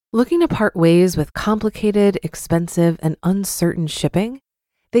Looking to part ways with complicated, expensive, and uncertain shipping?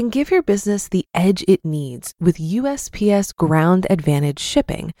 Then give your business the edge it needs with USPS Ground Advantage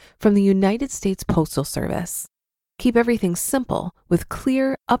shipping from the United States Postal Service. Keep everything simple with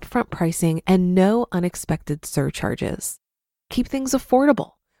clear, upfront pricing and no unexpected surcharges. Keep things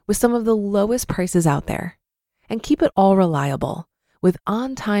affordable with some of the lowest prices out there. And keep it all reliable with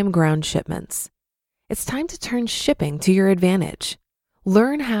on-time ground shipments. It's time to turn shipping to your advantage.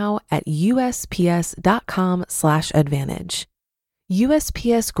 Learn how at USPS.com/advantage.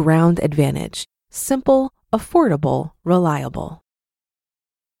 USPS Ground Advantage. Simple, affordable, reliable.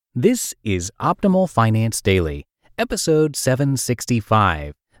 This is Optimal Finance Daily, episode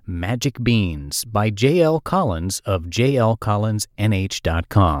 765, Magic Beans by J.L. Collins of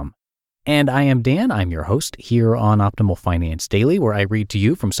jlcollinsnh.com. And I am Dan, I'm your host here on Optimal Finance Daily, where I read to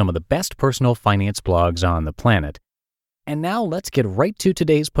you from some of the best personal finance blogs on the planet. And now let's get right to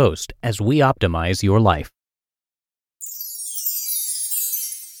today's post as we optimize your life.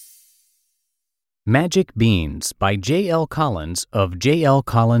 Magic Beans by J.L. Collins of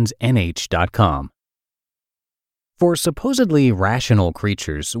jlcollinsnh.com. For supposedly rational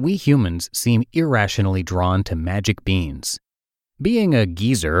creatures, we humans seem irrationally drawn to magic beans. Being a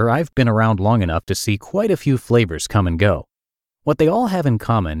geezer, I've been around long enough to see quite a few flavors come and go. What they all have in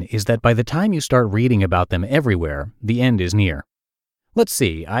common is that by the time you start reading about them everywhere, the end is near. Let's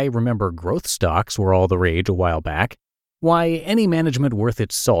see, I remember growth stocks were all the rage a while back. Why, any management worth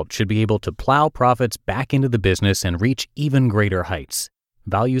its salt should be able to plow profits back into the business and reach even greater heights.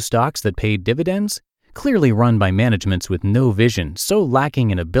 Value stocks that paid dividends? Clearly run by managements with no vision, so lacking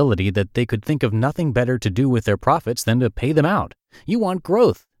in ability that they could think of nothing better to do with their profits than to pay them out. You want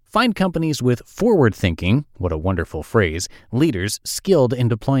growth. Find companies with forward-thinking, what a wonderful phrase, leaders skilled in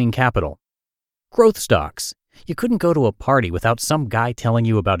deploying capital. Growth stocks. You couldn't go to a party without some guy telling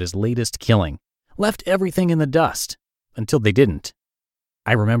you about his latest killing. Left everything in the dust. Until they didn't.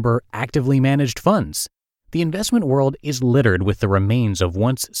 I remember actively managed funds. The investment world is littered with the remains of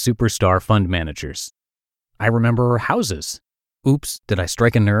once superstar fund managers. I remember houses. Oops, did I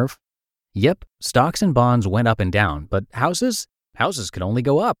strike a nerve? Yep, stocks and bonds went up and down, but houses? Houses could only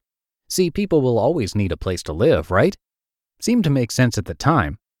go up. See, people will always need a place to live, right? Seemed to make sense at the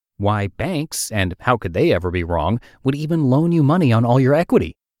time. Why banks, and how could they ever be wrong, would even loan you money on all your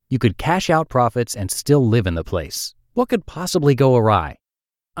equity. You could cash out profits and still live in the place. What could possibly go awry?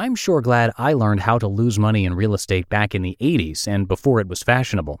 I'm sure glad I learned how to lose money in real estate back in the 80s and before it was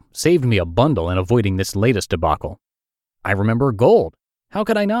fashionable. Saved me a bundle in avoiding this latest debacle. I remember gold. How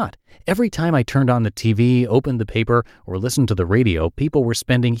could I not? Every time I turned on the TV, opened the paper, or listened to the radio, people were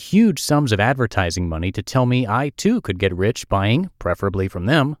spending huge sums of advertising money to tell me I too could get rich buying, preferably from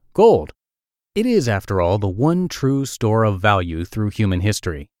them, gold. It is, after all, the one true store of value through human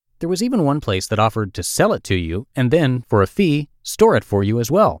history. There was even one place that offered to sell it to you and then, for a fee, store it for you as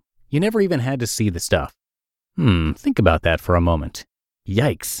well. You never even had to see the stuff. Think about that for a moment.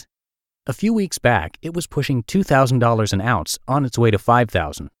 Yikes. A few weeks back, it was pushing $2,000 an ounce on its way to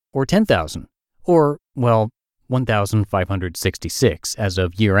 $5,000, or $10,000, or, well, $1,566 as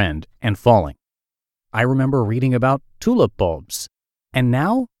of year-end, and falling. I remember reading about tulip bulbs. And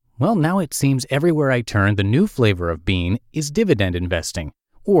now? Well, now it seems everywhere I turn, the new flavor of bean is dividend investing.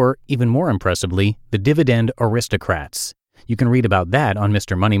 Or, even more impressively, the dividend aristocrats. You can read about that on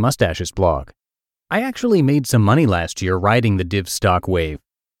Mr. Money Mustache's blog. I actually made some money last year riding the div stock wave.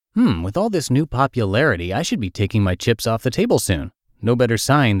 With all this new popularity, I should be taking my chips off the table soon. No better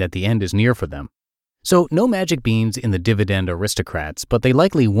sign that the end is near for them. So, no magic beans in the dividend aristocrats, but they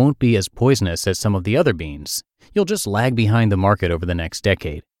likely won't be as poisonous as some of the other beans. You'll just lag behind the market over the next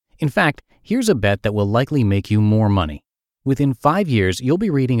decade. In fact, here's a bet that will likely make you more money. Within 5 years, you'll be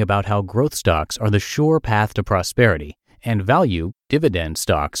reading about how growth stocks are the sure path to prosperity, and value, dividend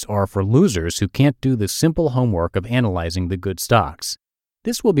stocks are for losers who can't do the simple homework of analyzing the good stocks.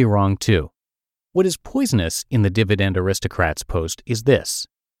 This will be wrong too. What is poisonous in the Dividend Aristocrats post is this.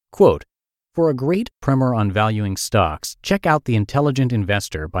 Quote, "For a great primer on valuing stocks, check out The Intelligent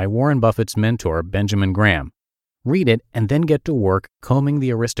Investor by Warren Buffett's mentor, Benjamin Graham. Read it and then get to work combing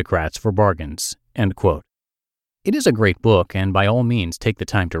the aristocrats for bargains." End quote. It is a great book, and by all means take the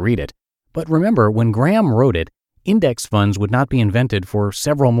time to read it. But remember, when Graham wrote it, index funds would not be invented for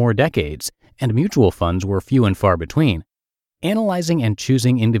several more decades, and mutual funds were few and far between. Analyzing and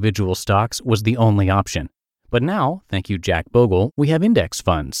choosing individual stocks was the only option. But now, thank you Jack Bogle, we have index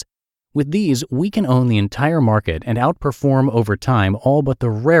funds. With these, we can own the entire market and outperform over time all but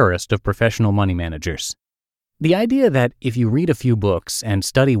the rarest of professional money managers. The idea that if you read a few books and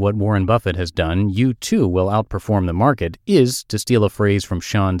study what Warren Buffett has done, you too will outperform the market is, to steal a phrase from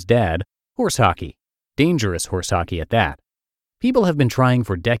Sean's dad, horse hockey. Dangerous horse hockey at that. People have been trying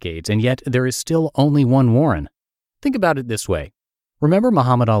for decades, and yet there is still only one Warren. Think about it this way. Remember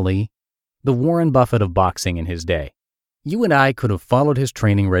Muhammad Ali? The Warren Buffett of boxing in his day. You and I could have followed his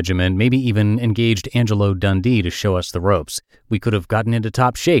training regimen, maybe even engaged Angelo Dundee to show us the ropes. We could have gotten into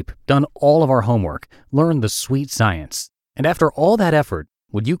top shape, done all of our homework, learned the sweet science. And after all that effort,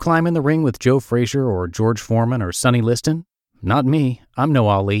 would you climb in the ring with Joe Frazier or George Foreman or Sonny Liston? Not me. I'm no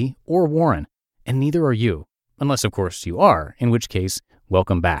Ali or Warren. And neither are you. Unless, of course, you are, in which case,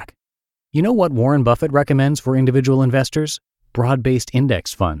 welcome back. You know what Warren Buffett recommends for individual investors? Broad-based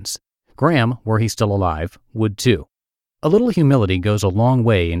index funds. Graham, were he still alive, would too. A little humility goes a long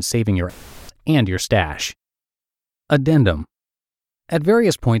way in saving your and your stash. Addendum. At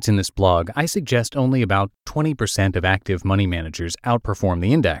various points in this blog, I suggest only about 20% of active money managers outperform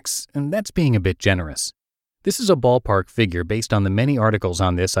the index, and that's being a bit generous. This is a ballpark figure based on the many articles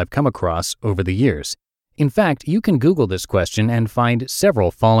on this I've come across over the years. In fact, you can Google this question and find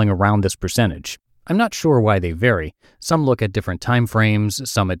several falling around this percentage. I'm not sure why they vary. Some look at different time frames,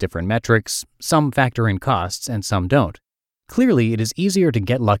 some at different metrics, some factor in costs, and some don't. Clearly, it is easier to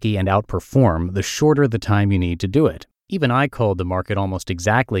get lucky and outperform the shorter the time you need to do it. Even I called the market almost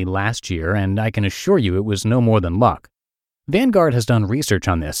exactly last year, and I can assure you it was no more than luck. Vanguard has done research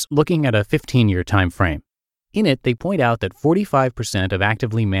on this, looking at a 15-year time frame. In it, they point out that 45% of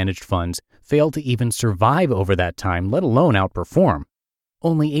actively managed funds failed to even survive over that time, let alone outperform.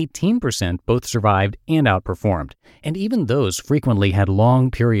 Only 18% both survived and outperformed, and even those frequently had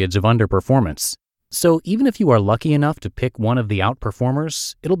long periods of underperformance. So even if you are lucky enough to pick one of the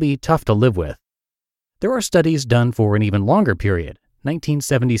outperformers, it'll be tough to live with. There are studies done for an even longer period,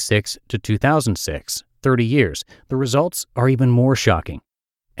 1976 to 2006, 30 years. The results are even more shocking.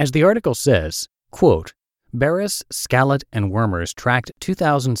 As the article says, quote, Barris, Scalat, and Wermers tracked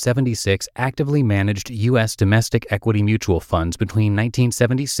 2,076 actively managed U.S. domestic equity mutual funds between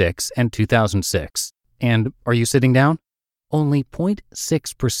 1976 and 2006. And are you sitting down? Only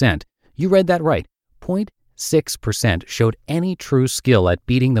 0.6%. You read that right. 0.6% showed any true skill at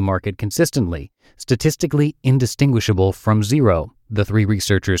beating the market consistently, statistically indistinguishable from zero, the three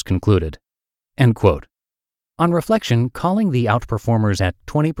researchers concluded. End quote. On reflection, calling the outperformers at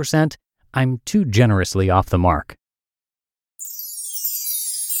 20%, I'm too generously off the mark.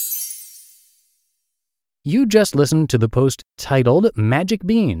 You just listened to the post titled Magic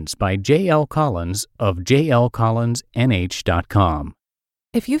Beans by J.L. Collins of jlcollinsnh.com.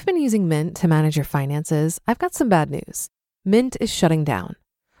 If you've been using Mint to manage your finances, I've got some bad news. Mint is shutting down.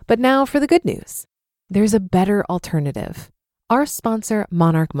 But now for the good news. There's a better alternative. Our sponsor,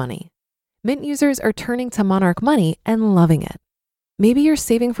 Monarch Money. Mint users are turning to Monarch Money and loving it. Maybe you're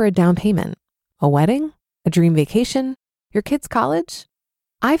saving for a down payment, a wedding, a dream vacation, your kid's college.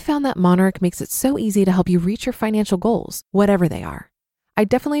 I've found that Monarch makes it so easy to help you reach your financial goals, whatever they are. I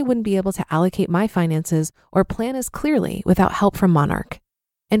definitely wouldn't be able to allocate my finances or plan as clearly without help from Monarch.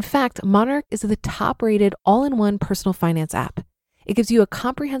 In fact, Monarch is the top-rated all-in-one personal finance app. It gives you a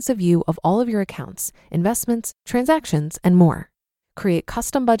comprehensive view of all of your accounts, investments, transactions, and more. Create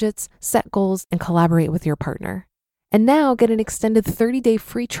custom budgets, set goals, and collaborate with your partner. And now get an extended 30-day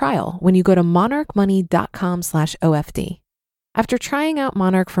free trial when you go to monarchmoney.com/OFD. After trying out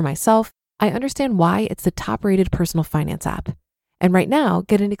Monarch for myself, I understand why it's the top-rated personal finance app. And right now,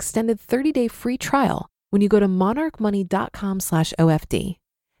 get an extended 30-day free trial when you go to monarchmoney.com/OFD.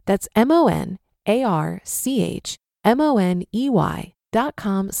 That's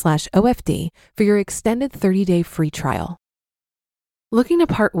monarchmoney.com/OFD for your extended 30-day free trial. Looking to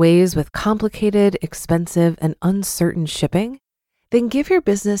part ways with complicated, expensive, and uncertain shipping? Then give your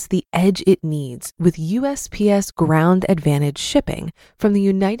business the edge it needs with USPS Ground Advantage shipping from the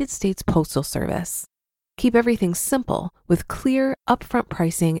United States Postal Service. Keep everything simple with clear, upfront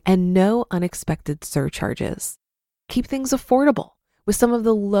pricing and no unexpected surcharges. Keep things affordable with some of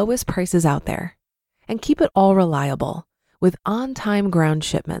the lowest prices out there. And keep it all reliable with on-time ground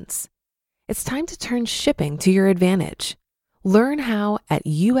shipments. It's time to turn shipping to your advantage. Learn how at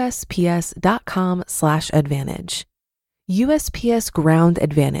USPS.com/advantage. USPS Ground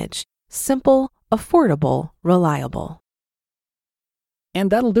Advantage. Simple, affordable, reliable.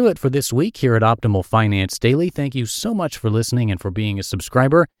 And that'll do it for this week here at Optimal Finance Daily. Thank you so much for listening and for being a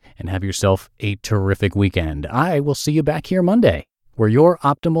subscriber, and have yourself a terrific weekend. I will see you back here Monday, where your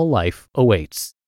optimal life awaits.